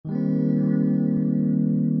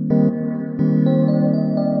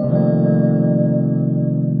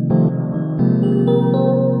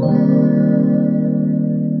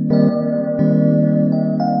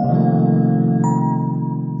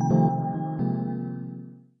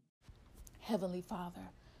Heavenly Father,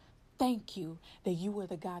 thank you that you are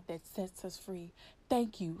the God that sets us free.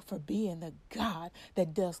 Thank you for being the God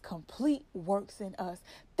that does complete works in us.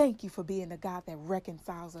 Thank you for being the God that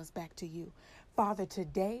reconciles us back to you. Father,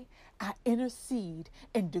 today I intercede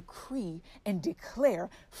and decree and declare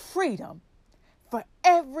freedom for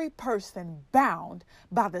every person bound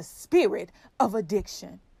by the spirit of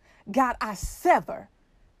addiction. God, I sever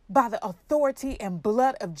by the authority and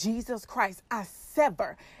blood of Jesus Christ. I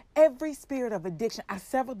sever every spirit of addiction. I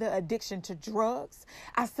sever the addiction to drugs.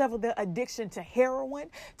 I sever the addiction to heroin,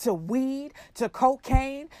 to weed, to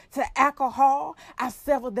cocaine, to alcohol. I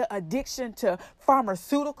sever the addiction to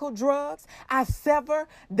pharmaceutical drugs. I sever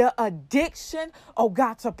the addiction, oh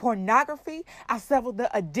God, to pornography. I sever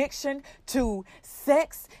the addiction to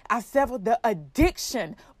sex. I sever the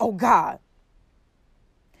addiction, oh God,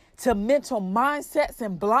 to mental mindsets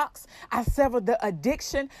and blocks. I sever the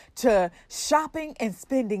addiction to shopping and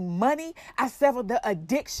spending money. I sever the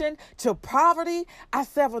addiction to poverty. I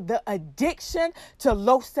sever the addiction to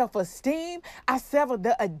low self-esteem. I sever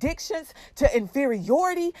the addictions to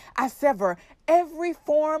inferiority. I sever every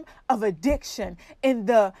form of addiction in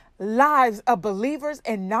the lives of believers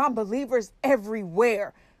and non-believers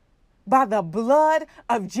everywhere. By the blood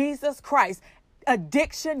of Jesus Christ,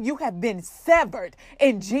 addiction, you have been severed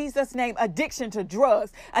in Jesus' name. Addiction to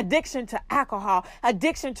drugs, addiction to alcohol,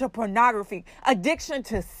 addiction to pornography, addiction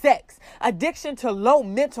to sex, addiction to low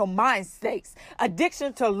mental mind states,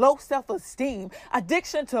 addiction to low self-esteem,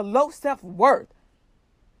 addiction to low self-worth,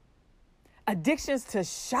 addictions to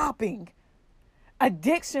shopping,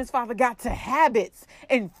 addictions, Father God, to habits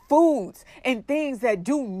and foods and things that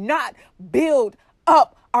do not build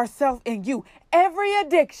up ourselves in you. Every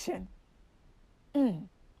addiction and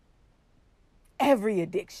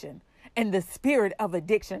the spirit of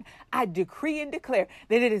addiction, I decree and declare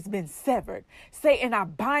that it has been severed. Satan, I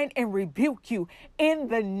bind and rebuke you in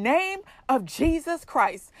the name of Jesus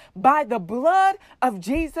Christ, by the blood of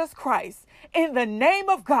Jesus Christ, in the name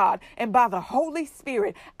of God, and by the Holy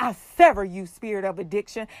Spirit. I sever you, spirit of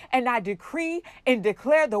addiction, and I decree and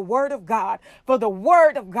declare the word of God. For the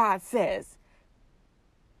word of God says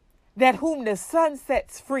that whom the Son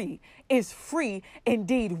sets free is free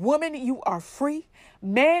indeed. Woman, you are free.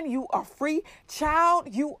 Man, you are free. Child,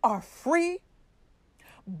 you are free.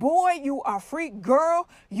 Boy, you are free. Girl,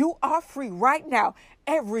 you are free right now.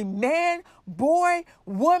 Every man, boy,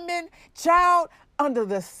 woman, child, under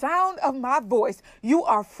the sound of my voice, you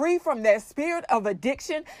are free from that spirit of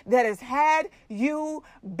addiction that has had you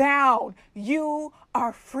bound. You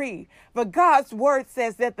are free. But God's word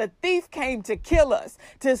says that the thief came to kill us,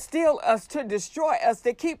 to steal us, to destroy us,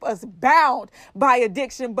 to keep us bound by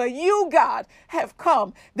addiction. But you, God, have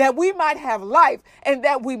come that we might have life and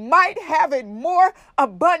that we might have it more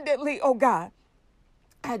abundantly, oh God.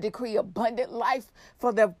 I decree abundant life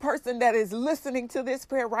for the person that is listening to this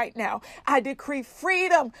prayer right now. I decree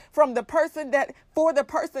freedom for the person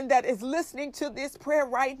that is listening to this prayer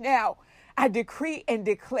right now. I decree and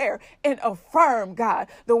declare and affirm, God,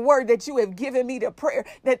 the word that you have given me to pray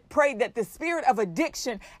that the spirit of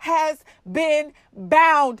addiction has been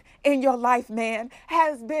bound in your life, man,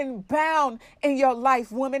 has been bound in your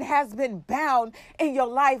life, woman, has been bound in your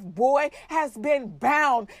life, boy, has been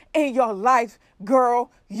bound in your life,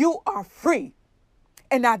 girl. You are free.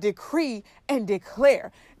 And I decree and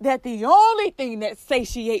declare that the only thing that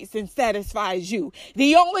satiates and satisfies you,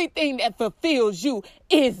 the only thing that fulfills you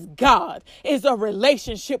is God, is a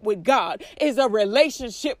relationship with God, is a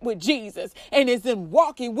relationship with Jesus, and is in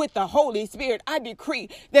walking with the Holy Spirit. I decree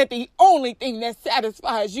that the only thing that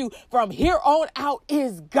satisfies you from here on out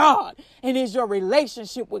is God, and is your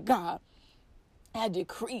relationship with God. I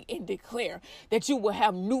decree and declare that you will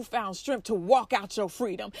have newfound strength to walk out your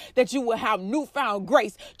freedom, that you will have newfound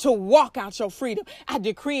grace to walk out your freedom. I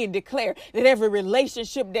decree and declare that every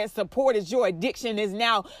relationship that supported your addiction is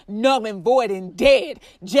now null and void and dead,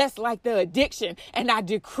 just like the addiction. And I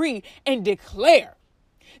decree and declare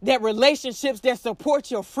that relationships that support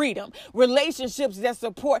your freedom, relationships that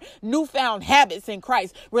support newfound habits in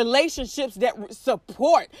Christ, relationships that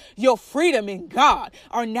support your freedom in God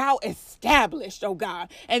are now established, oh God,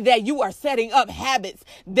 and that you are setting up habits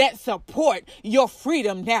that support your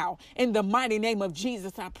freedom now. In the mighty name of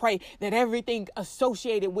Jesus, I pray that everything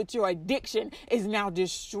associated with your addiction is now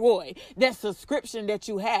destroyed. That subscription that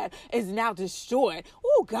you had is now destroyed.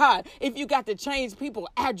 Oh God, if you got to change people's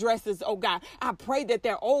addresses, oh God, I pray that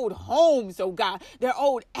their old homes, oh God, their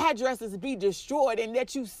old addresses be destroyed and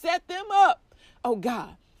that you set them up, oh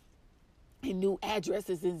God, and new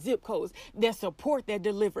addresses and zip codes that support their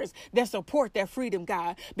deliverance, that support their freedom,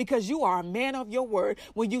 God, because you are a man of your word.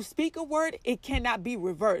 When you speak a word, it cannot be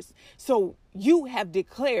reversed. So you have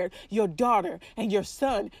declared your daughter and your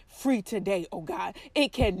son free today, oh God.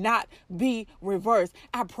 It cannot be reversed.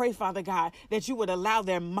 I pray, Father God, that you would allow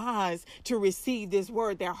their minds to receive this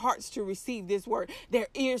word, their hearts to receive this word, their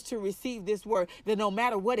ears to receive this word, that no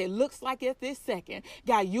matter what it looks like at this second,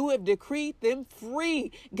 God, you have decreed them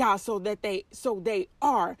free, God, so they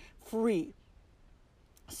are free.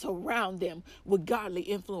 Surround them with godly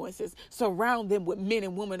influences. Surround them with men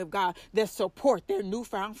and women of God that support their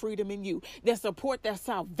newfound freedom in you, that support their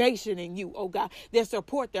salvation in you, oh God, that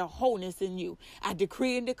support their wholeness in you. I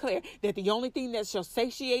decree and declare that the only thing that shall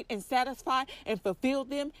satiate and satisfy and fulfill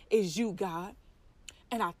them is you, God.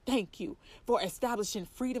 And I thank you for establishing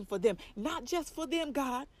freedom for them, not just for them,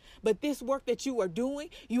 God, but this work that you are doing,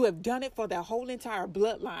 you have done it for their whole entire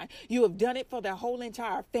bloodline. You have done it for their whole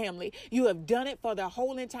entire family. You have done it for their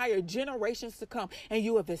whole entire generations to come. And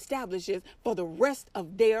you have established it for the rest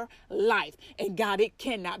of their life. And God, it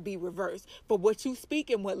cannot be reversed. For what you speak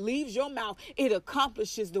and what leaves your mouth, it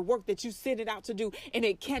accomplishes the work that you sent it out to do. And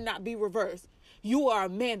it cannot be reversed. You are a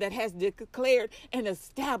man that has declared and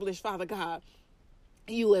established, Father God.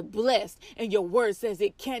 You have blessed, and your word says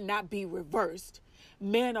it cannot be reversed.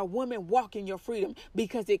 Man or woman, walk in your freedom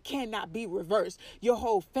because it cannot be reversed. Your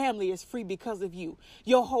whole family is free because of you.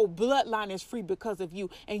 Your whole bloodline is free because of you.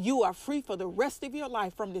 And you are free for the rest of your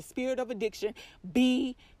life from the spirit of addiction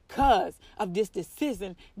because of this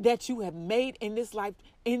decision that you have made in this life,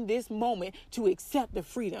 in this moment, to accept the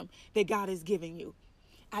freedom that God is giving you.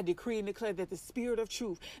 I decree and declare that the Spirit of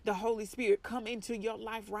truth, the Holy Spirit, come into your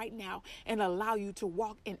life right now and allow you to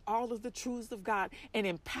walk in all of the truths of God and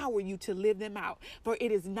empower you to live them out. For it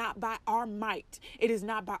is not by our might, it is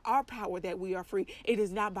not by our power that we are free. It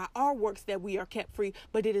is not by our works that we are kept free,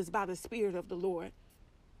 but it is by the Spirit of the Lord.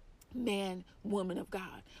 Man, woman of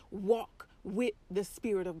God, walk with the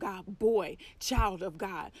Spirit of God. Boy, child of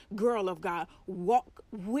God, girl of God, walk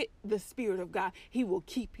with the Spirit of God. He will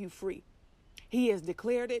keep you free. He has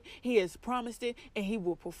declared it, he has promised it, and he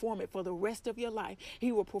will perform it for the rest of your life.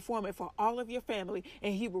 He will perform it for all of your family,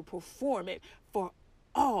 and he will perform it for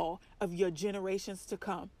all of your generations to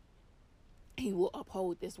come. He will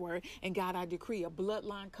uphold this word. And God, I decree a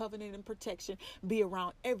bloodline covenant and protection be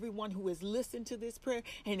around everyone who has listened to this prayer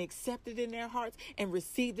and accepted it in their hearts and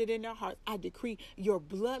received it in their hearts. I decree your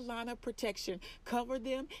bloodline of protection. Cover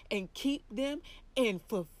them and keep them and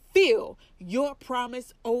fulfill your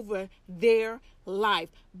promise over their life.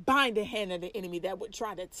 Bind the hand of the enemy that would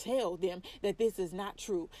try to tell them that this is not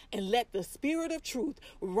true, and let the Spirit of truth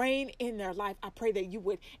reign in their life. I pray that you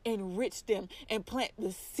would enrich them and plant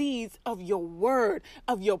the seeds of your word,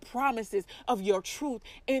 of your promises, of your truth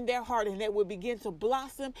in their heart, and that would begin to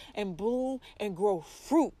blossom and bloom and grow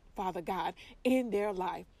fruit, Father God, in their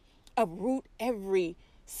life. Uproot every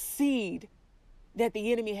seed that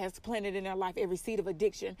the enemy has planted in their life, every seed of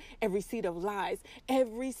addiction, every seed of lies,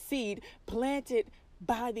 every seed planted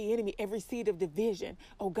by the enemy, every seed of division.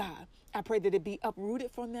 Oh God, I pray that it be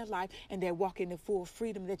uprooted from their life and they walk in the full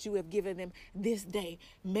freedom that you have given them this day.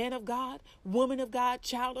 Man of God, woman of God,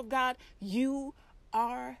 child of God, you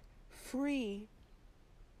are free.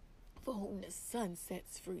 For whom the Son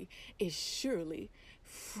sets free is surely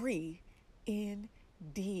free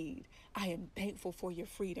indeed. I am thankful for your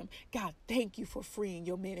freedom. God, thank you for freeing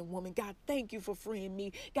your men and women. God, thank you for freeing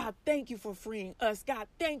me. God, thank you for freeing us. God,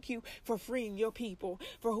 thank you for freeing your people.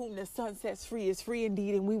 For whom the Son sets free is free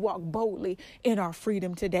indeed, and we walk boldly in our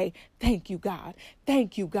freedom today. Thank you, God.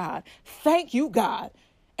 Thank you, God. Thank you, God.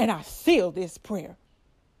 And I seal this prayer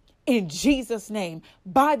in Jesus' name,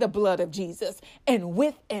 by the blood of Jesus, and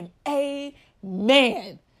with an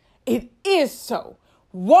amen. It is so.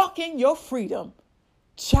 Walk in your freedom,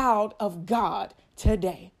 child of God,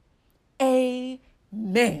 today.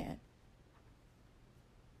 Amen.